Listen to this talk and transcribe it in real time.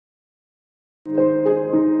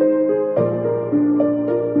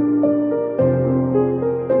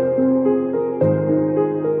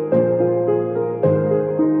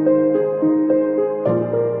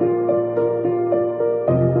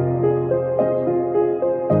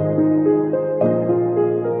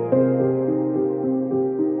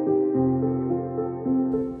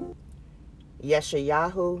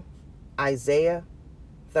YESHA'YAHU, Isaiah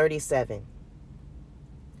 37.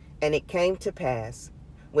 And it came to pass,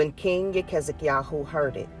 when King Hezekiah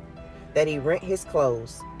heard it, that he rent his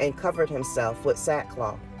clothes and covered himself with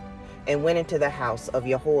sackcloth, and went into the house of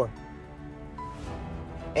Yahuwah.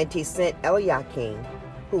 And he sent Eliakim,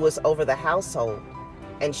 who was over the household,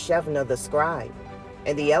 and Shebna the scribe,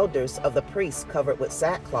 and the elders of the priests covered with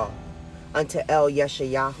sackcloth, unto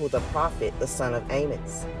YESHA'YAHU the prophet, the son of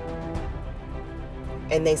Amos.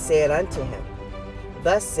 And they said unto him,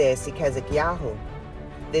 Thus says Hezekiah,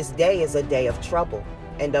 This day is a day of trouble,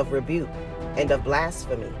 and of rebuke, and of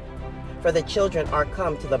blasphemy. For the children are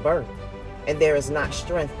come to the birth, and there is not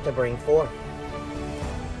strength to bring forth.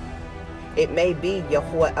 It may be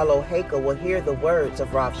Yahuwah Eloheka will hear the words of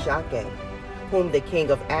Rabshakeh, whom the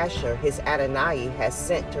king of Asher, his Adonai, has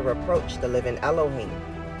sent to reproach the living Elohim,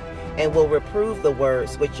 and will reprove the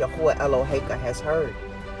words which Yahuwah Eloheka has heard.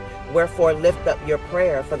 Wherefore lift up your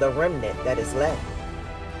prayer for the remnant that is left.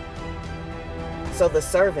 So the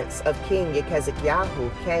servants of King Hezekiah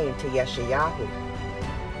came to YESHA'YAHU.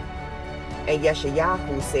 And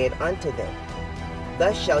YESHA'YAHU said unto them,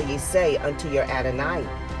 Thus shall ye say unto your Adonai,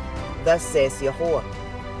 Thus says Yahuwah,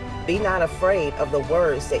 Be not afraid of the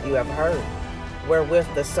words that you have heard, wherewith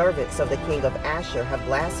the servants of the king of Asher have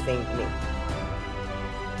blasphemed me.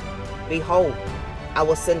 Behold, I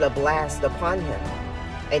will send a blast upon him,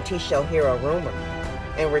 and he shall hear a rumor,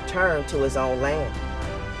 and return to his own land.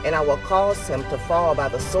 And I will cause him to fall by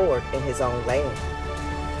the sword in his own land.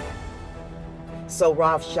 So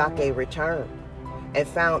Rabshakeh returned, and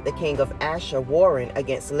found the king of Asher warring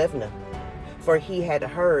against Libnah, for he had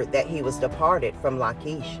heard that he was departed from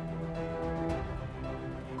Lachish.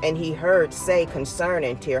 And he heard say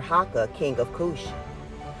concerning Tirhakah, king of Cush,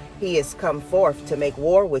 He is come forth to make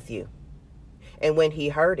war with you. And when he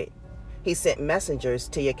heard it, he sent messengers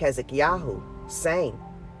to Hezekiah, saying,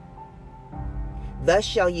 Thus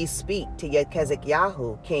shall ye speak to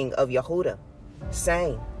Hezekiah, king of Yehudah,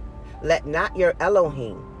 saying, Let not your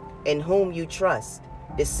Elohim, in whom you trust,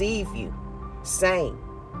 deceive you, saying,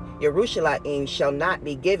 Jerusalem shall not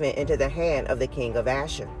be given into the hand of the king of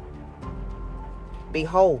Asher.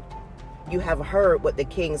 Behold, you have heard what the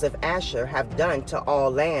kings of Asher have done to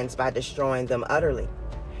all lands by destroying them utterly,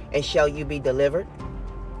 and shall you be delivered?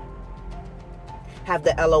 Have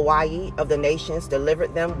the Eloi of the nations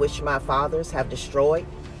delivered them which my fathers have destroyed,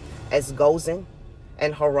 as Gozan,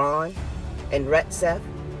 and Haran, and Retseph,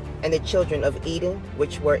 and the children of Eden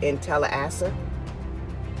which were in Telassar?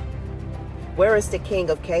 Where is the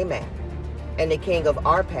king of Camath, and the king of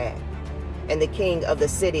Arpad, and the king of the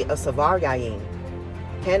city of Sepharvaim,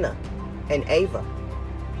 Hena, and Ava?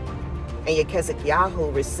 And Hezekiah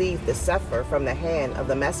received the CEPHER from the hand of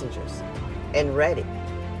the messengers, and read it.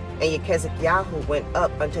 And Hezekiah went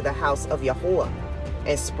up unto the house of Yahuwah,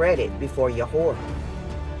 and spread it before Yahuwah.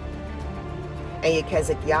 And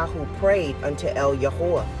Hezekiah prayed unto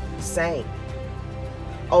Yahuwah, saying,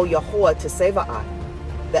 O Yahuwah Teseva'ah,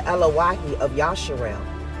 the Eloi of Yasharel,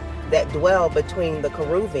 that dwell between the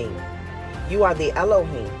Cheruvim, you are the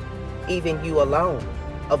Elohim, even you alone,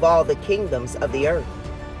 of all the kingdoms of the earth.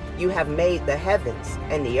 You have made the heavens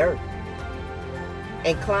and the earth.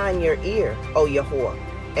 Incline your ear, O Yahuwah,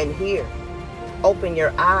 and hear. Open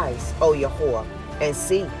your eyes, O Yahuwah, and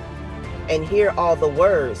see, and hear all the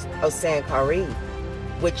words of Sancheriv,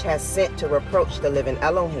 which has sent to reproach the living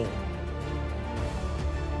Elohim.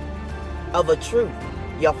 Of a truth,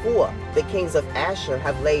 Yahuwah, the kings of Asher,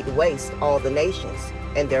 have laid waste all the nations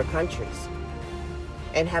and their countries,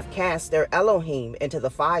 and have cast their Elohim into the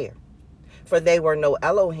fire. For they were no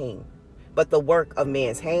Elohim, but the work of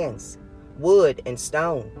men's hands, wood and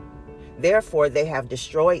stone. Therefore they have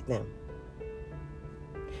destroyed them.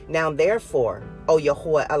 Now therefore, O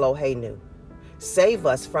Yahuwah Eloheinu, save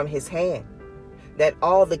us from his hand, that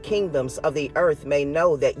all the kingdoms of the earth may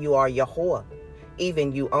know that you are Yahuwah,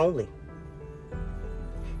 even you only.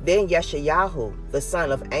 Then YESHA'YAHU, the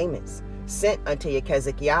son of Amos, sent unto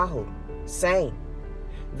Hezekiah, saying,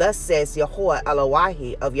 Thus says Yahuwah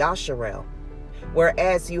Eloi of Yasharel,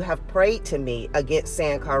 Whereas you have prayed to me against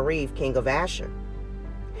Sancheriv, king of Asher,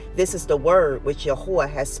 this is the word which Yahuwah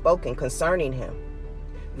has spoken concerning him.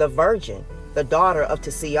 The virgin, the daughter of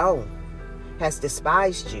Tsion, has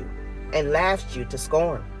despised you and laughed you to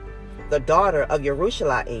scorn. The daughter of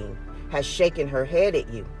Jerusalem has shaken her head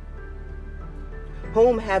at you?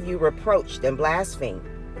 Whom have you reproached and blasphemed?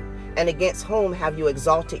 And against whom have you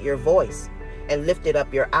exalted your voice and lifted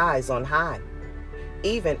up your eyes on high,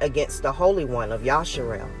 even against the Holy One of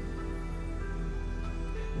Yasharel?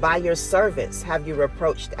 By your servants have you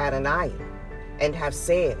reproached Adonai, and have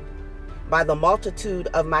said, by the multitude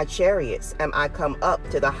of my chariots am I come up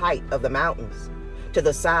to the height of the mountains, to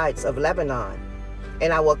the sides of Lebanon,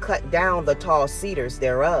 and I will cut down the tall cedars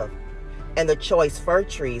thereof, and the choice fir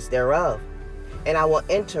trees thereof, and I will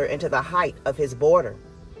enter into the height of his border,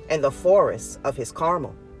 and the forests of his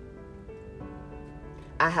Carmel.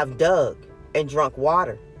 I have dug and drunk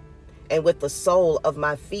water, and with the sole of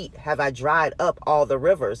my feet have I dried up all the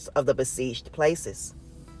rivers of the besieged places.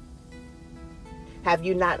 Have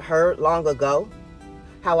you not heard long ago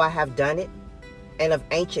how I have done it, and of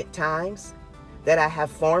ancient times that I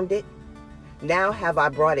have formed it? Now have I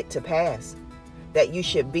brought it to pass, that you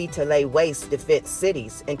should be to lay waste defenced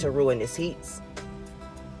cities into ruinous heaps.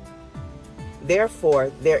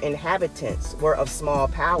 Therefore their inhabitants were of small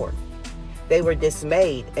power. They were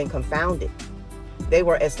dismayed and confounded. They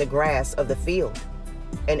were as the grass of the field,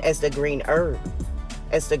 and as the green herb,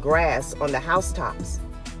 as the grass on the housetops,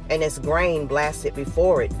 and as grain blasted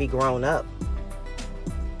before it be grown up.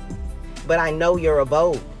 But I know your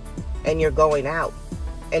abode, and your going out,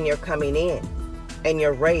 and your coming in, and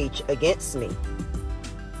your rage against me.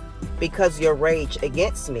 Because your rage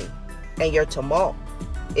against me, and your tumult,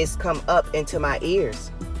 is come up into my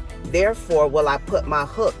ears, therefore will I put my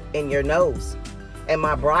hook in your nose, and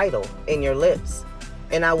my bridle in your lips,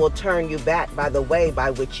 and I will turn you back by the way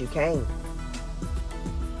by which you came.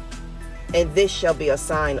 And this shall be a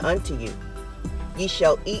sign unto you. Ye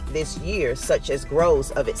shall eat this year such as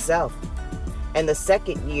grows of itself, and the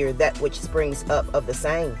second year that which springs up of the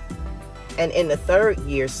same. And in the third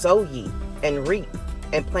year sow ye, and reap,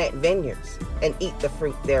 and plant vineyards, and eat the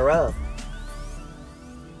fruit thereof.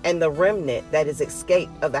 And the remnant that is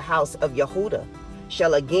escaped of the house of Yehudah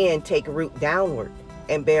shall again take root downward,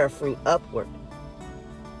 and bear fruit upward.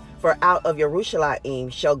 For out of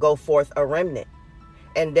Yerushalayim shall go forth a remnant,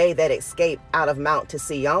 and they that escape out of Mount to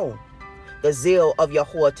Sion, the zeal of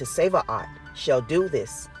Yahuwah to CEPHER shall do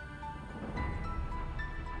this.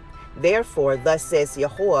 Therefore thus says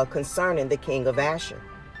Yahuwah concerning the king of Asher,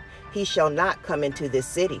 he shall not come into this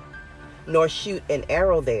city, nor shoot an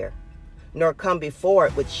arrow there, nor come before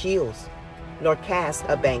it with shields, nor cast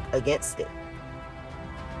a bank against it.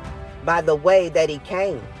 By the way that he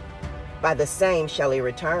came, by the same shall he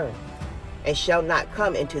return, and shall not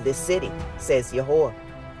come into this city, says Yahuwah.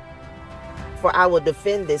 For I will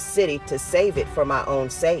defend this city to save it for my own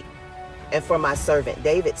sake, and for my servant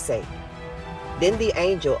David's sake. Then the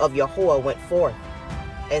angel of Yahuwah went forth,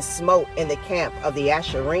 and smote in the camp of the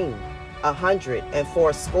Asherim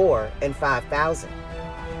 185,000.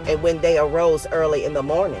 And when they arose early in the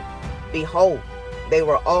morning, behold, they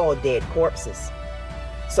were all dead corpses.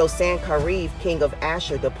 So Sancheriv king of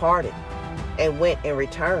Asher departed, and went and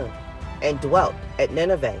returned, and dwelt at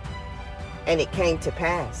Nineveh. And it came to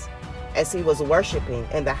pass, as he was worshiping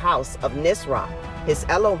in the house of Nisroch, his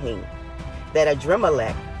Elohim, that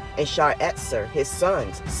Adremelech and Sharezer his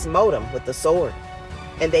sons smote him with the sword,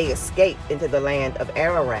 and they escaped into the land of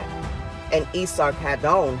Ararat, and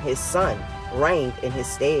Esarhaddon his son reigned in his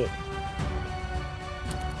stead.